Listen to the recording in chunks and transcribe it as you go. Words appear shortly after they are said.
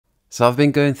So I've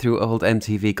been going through old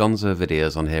MTV Gonzo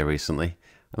videos on here recently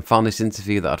and found this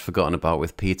interview that I'd forgotten about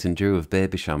with Pete and Drew of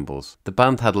Baby Shambles. The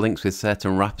band had links with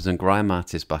certain rappers and grime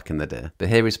artists back in the day, but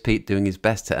here is Pete doing his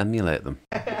best to emulate them.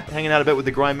 Hanging out a bit with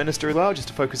the grime minister as well, just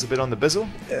to focus a bit on the bizzle.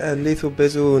 Lethal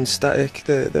Bizzle and Static,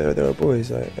 they're our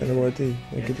boys, like NME,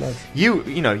 they're good lads.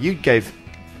 You gave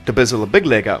the bizzle a big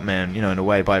leg up, man, in a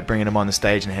way, by bringing him on the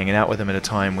stage and hanging out with him at a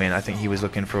time when I think he was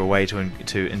looking for a way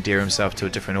to endear himself to a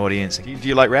different audience. Do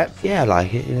you like rap? Yeah, I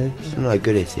like it, I'm not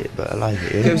good at it, but I like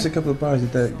it, Give us a couple of bars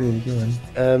of Derek B, go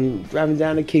on. Driving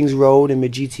down the King's Road in my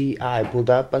GTI, pulled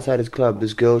up outside his club,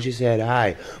 this girl, she said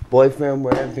hi. Boyfriend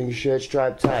wearing finger shirt,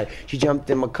 striped tie. She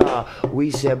jumped in my car, we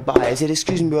said bye. I said,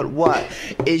 excuse me, but what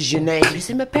is your name? She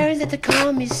said, my parents had to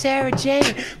call me Sarah Jane.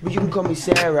 But you can call me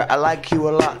Sarah, I like you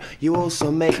a lot. You also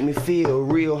make me feel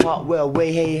real hot. Well,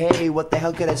 way, hey, what the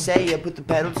hell could I say? I put the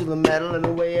pedal to the metal and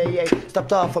away, hey.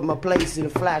 Stopped off at my place in a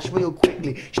flash real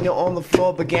quickly. She knelt on the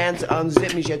floor, began to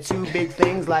unzip me. She had two big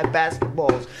things like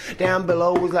basketballs. Down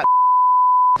below was like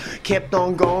kept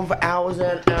on going for hours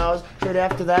and hours. Straight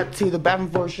after that to the bathroom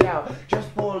for a shower. Just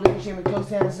for a little, she me close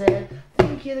hand and said, I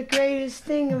think you're the greatest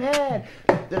thing I've had.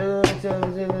 No,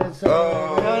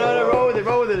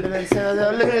 roll with it. And then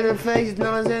said, looking at her face,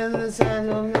 no one's in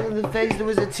the face, there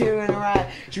was a tear in her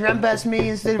eye. She ran past me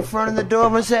and stood in front of the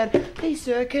door and said, please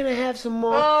sir, can I have some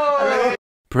more?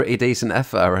 Pretty decent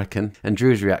effort, I reckon, and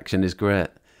Drew's reaction is great.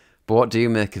 But what do you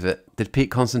make of it? Did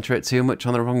Pete concentrate too much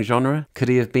on the wrong genre? Could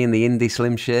he have been the indie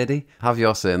Slim Shady? Have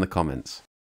your say in the comments.